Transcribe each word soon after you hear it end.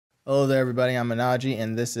Hello there, everybody. I'm Minaji,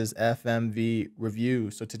 and this is FMV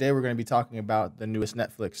Review. So today we're going to be talking about the newest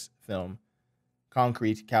Netflix film,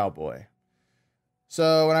 Concrete Cowboy.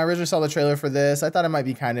 So when I originally saw the trailer for this, I thought it might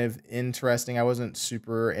be kind of interesting. I wasn't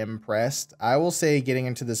super impressed. I will say, getting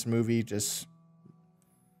into this movie, just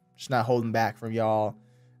not holding back from y'all.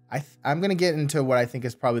 I'm going to get into what I think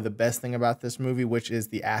is probably the best thing about this movie, which is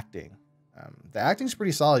the acting. The acting's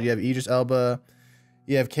pretty solid. You have Idris Elba.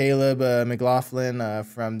 You have Caleb McLaughlin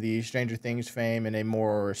from the Stranger Things fame in a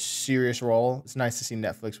more serious role. It's nice to see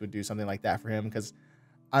Netflix would do something like that for him because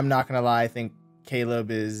I'm not going to lie, I think Caleb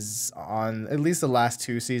is on at least the last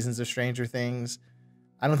two seasons of Stranger Things.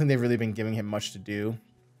 I don't think they've really been giving him much to do.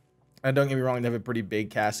 And don't get me wrong, they have a pretty big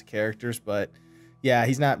cast of characters, but yeah,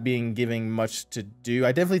 he's not being given much to do.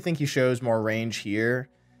 I definitely think he shows more range here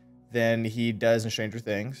than he does in Stranger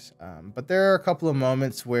Things. But there are a couple of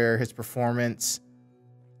moments where his performance,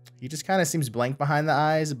 he just kind of seems blank behind the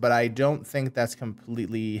eyes, but I don't think that's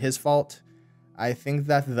completely his fault. I think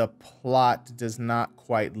that the plot does not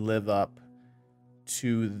quite live up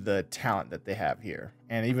to the talent that they have here,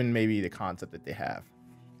 and even maybe the concept that they have.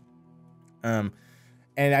 And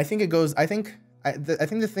I think it goes. I think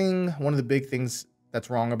the thing, one of the big things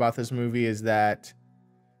that's wrong about this movie is that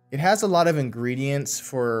it has a lot of ingredients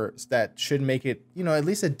for that should make it, at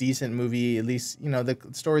least a decent movie. At least, the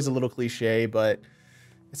story's a little cliche, but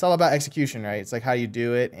it's all about execution, right? It's like how you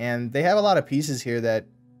do it. And they have a lot of pieces here that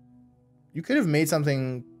you could have made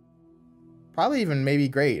something probably even maybe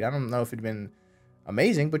great. I don't know if it'd been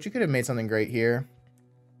amazing, but you could have made something great here.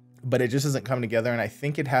 But it just doesn't come together. And I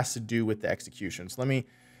think it has to do with the execution. So let me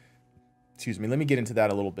get into that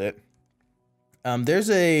a little bit. I would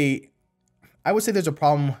say there's a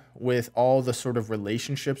problem with all the sort of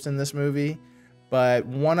relationships in this movie. But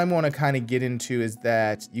one I want to kind of get into is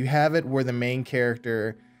that you have it where the main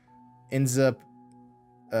character ends up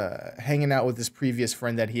hanging out with this previous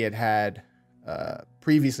friend that he had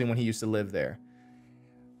previously when he used to live there.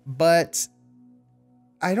 But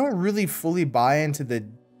I don't really fully buy into the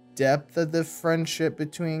depth of the friendship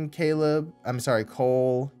between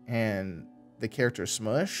Cole and the character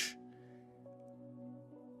Smush.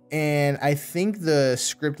 And I think the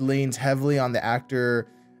script leans heavily on the actor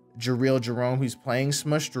Jarrell Jerome, who's playing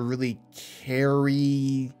Smush, to really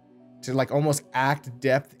like almost act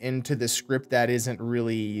depth into the script that isn't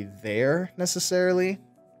really there necessarily.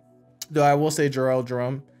 Though I will say Jarrell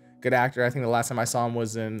Jerome, good actor. I think the last time I saw him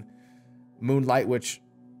was in Moonlight, which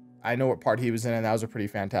I know what part he was in, and that was a pretty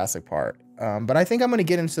fantastic part. But I think I'm going to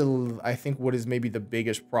get into, what is maybe the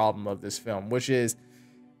biggest problem of this film, which is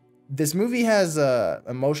this movie has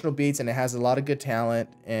emotional beats and it has a lot of good talent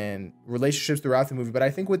and relationships throughout the movie. But I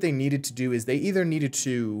think what they needed to do is they either needed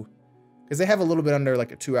to, because they have a little bit under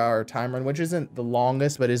like a 2-hour time run, which isn't the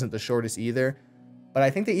longest, but isn't the shortest either. But I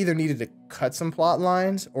think they either needed to cut some plot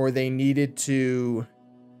lines or they needed to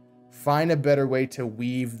find a better way to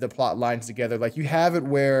weave the plot lines together. Like you have it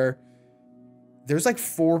where there's like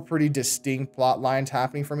 4 pretty distinct plot lines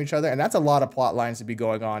happening from each other. And that's a lot of plot lines to be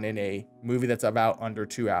going on in a movie that's about under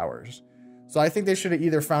 2 hours. So I think they should have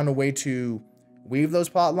either found a way to weave those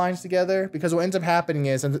plot lines together, because what ends up happening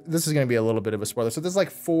is, and this is going to be a little bit of a spoiler. So there's like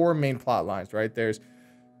 4 main plot lines, right? There's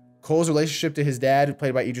Cole's relationship to his dad,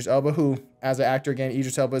 played by Idris Elba, who, as an actor, again,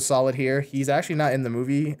 Idris Elba is solid here. He's actually not in the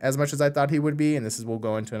movie as much as I thought he would be. And we'll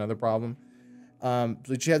go into another problem.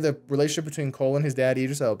 But you have the relationship between Cole and his dad,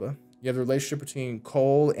 Idris Elba. You have the relationship between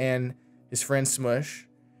Cole and his friend Smush.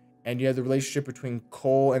 And you have the relationship between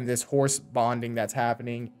Cole and this horse bonding that's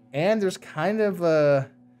happening. And there's kind of a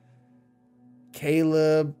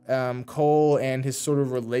Caleb, Cole, and his sort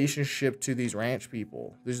of relationship to these ranch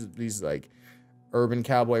people. These like urban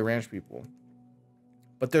cowboy ranch people.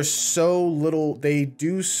 But there's so little, they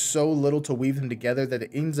do so little to weave them together that it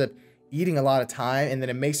ends up eating a lot of time. And then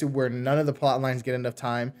it makes it where none of the plot lines get enough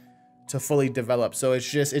time to fully develop. So it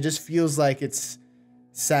just feels like it's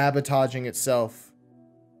sabotaging itself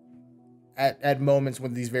at moments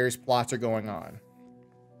when these various plots are going on.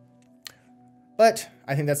 But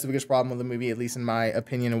I think that's the biggest problem with the movie, at least in my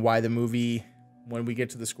opinion, and why the movie, when we get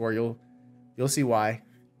to the score, you'll see why.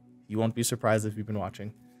 You won't be surprised if you've been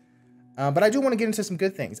watching. But I do want to get into some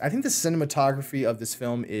good things. I think the cinematography of this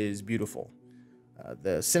film is beautiful.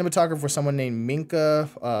 The cinematographer was someone named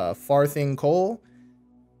Minka Farthing Cole.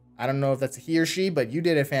 I don't know if that's a he or she, but you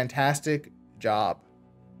did a fantastic job.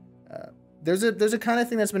 There's a kind of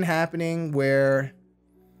thing that's been happening where,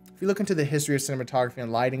 if you look into the history of cinematography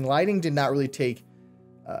and lighting did not really take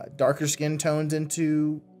darker skin tones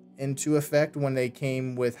into effect when they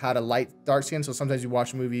came with how to light dark skin. So sometimes you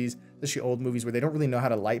watch movies, especially old movies, where they don't really know how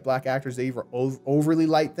to light black actors. They either overly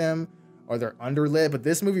light them or they're underlit. But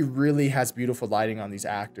this movie really has beautiful lighting on these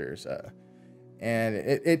actors. And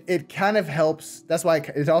it kind of helps. That's why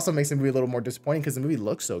it also makes the movie a little more disappointing, because the movie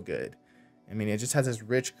looks so good. I mean, it just has this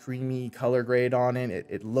rich, creamy color grade on it.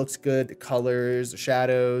 It looks good, the colors, the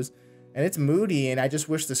shadows, and it's moody. And I just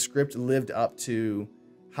wish the script lived up to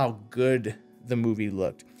how good the movie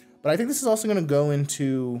looked. But I think this is also going to go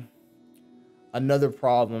into another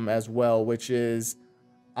problem as well, which is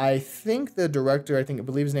I think the director, I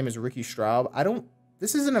believe his name is Ricky Straub.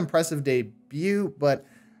 This is an impressive debut, but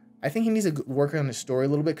I think he needs to work on his story a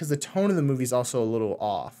little bit, because the tone of the movie is also a little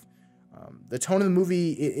off. The tone of the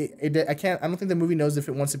movie, I don't think the movie knows if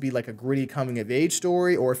it wants to be like a gritty coming of age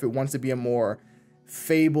story, or if it wants to be a more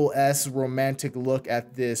Fable-esque romantic look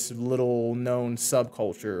at this little known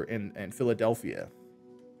subculture in Philadelphia.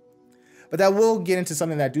 But that will get into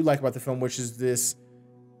something that I do like about the film, which is this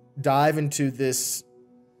dive into this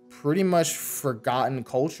pretty much forgotten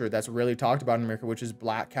culture that's really talked about in America, which is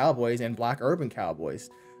black cowboys and black urban cowboys.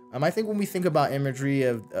 I think when we think about imagery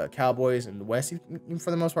of cowboys in the West,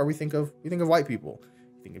 for the most part, we think of white people.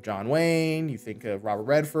 You think of John Wayne, you think of Robert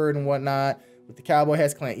Redford and whatnot. With the cowboy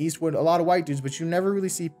hats, Clint Eastwood, a lot of white dudes, but you never really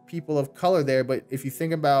see people of color there. But if you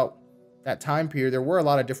think about that time period, there were a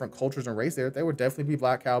lot of different cultures and race there. There would definitely be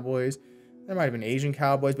black cowboys. There might have been Asian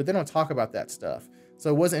cowboys, but they don't talk about that stuff. So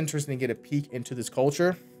it was interesting to get a peek into this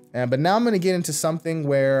culture. But now I'm going to get into something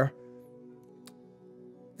where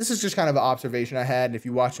this is just kind of an observation I had. And if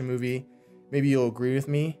you watch a movie, maybe you'll agree with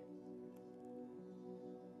me.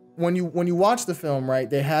 When you watch the film, right,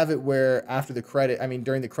 they have it where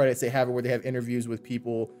during the credits, they have it where they have interviews with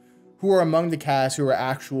people who are among the cast who are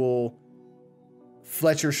actual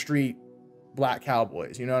Fletcher Street black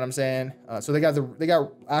cowboys. You know what I'm saying? So they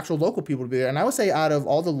got actual local people to be there. And I would say out of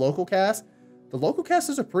all the local cast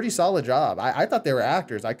does a pretty solid job. I thought they were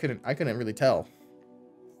actors. I couldn't really tell.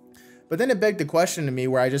 But then it begged the question to me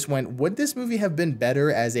where I just went, would this movie have been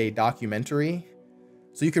better as a documentary?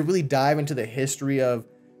 So you could really dive into the history of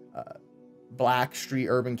black street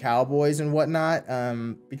urban cowboys and whatnot.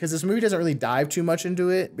 Because this movie doesn't really dive too much into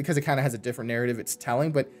it, because it kind of has a different narrative it's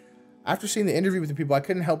telling. But after seeing the interview with the people, I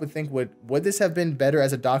couldn't help but think, would this have been better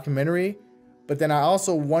as a documentary? But then I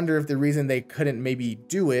also wonder if the reason they couldn't maybe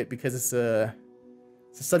do it, because it's a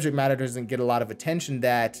subject matter doesn't get a lot of attention,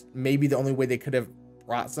 that maybe the only way they could have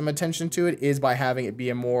brought some attention to it is by having it be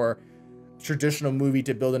a more traditional movie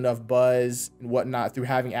to build enough buzz and whatnot, through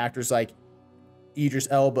having actors like Idris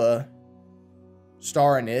Elba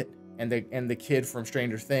star in it, and the kid from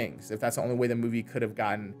Stranger Things, if that's the only way the movie could have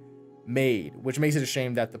gotten made, which makes it a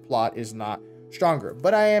shame that the plot is not stronger.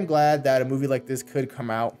 But I am glad that a movie like this could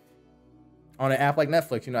come out on an app like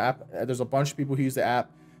Netflix. You know, there's a bunch of people who use the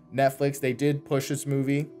app Netflix. They did push this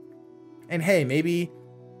movie, and hey, maybe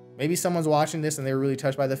someone's watching this and they were really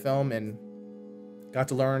touched by the film and got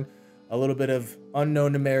to learn a little bit of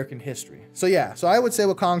unknown American history. So yeah, so I would say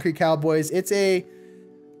with Concrete Cowboys, it's a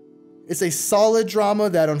solid drama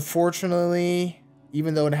that unfortunately,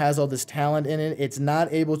 even though it has all this talent in it, it's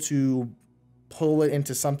not able to pull it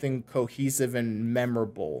into something cohesive and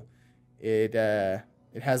memorable. It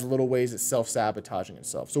has little ways it's self-sabotaging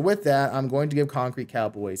itself. So with that, I'm going to give Concrete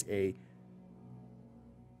Cowboys a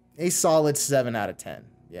solid 7 out of 10.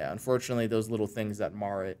 Yeah, unfortunately, those little things that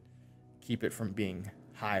mar it keep it from being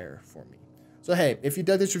higher for me. So hey, if you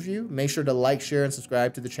dug this review, make sure to like, share, and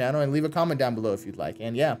subscribe to the channel, and leave a comment down below if you'd like.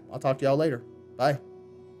 And yeah, I'll talk to y'all later. Bye.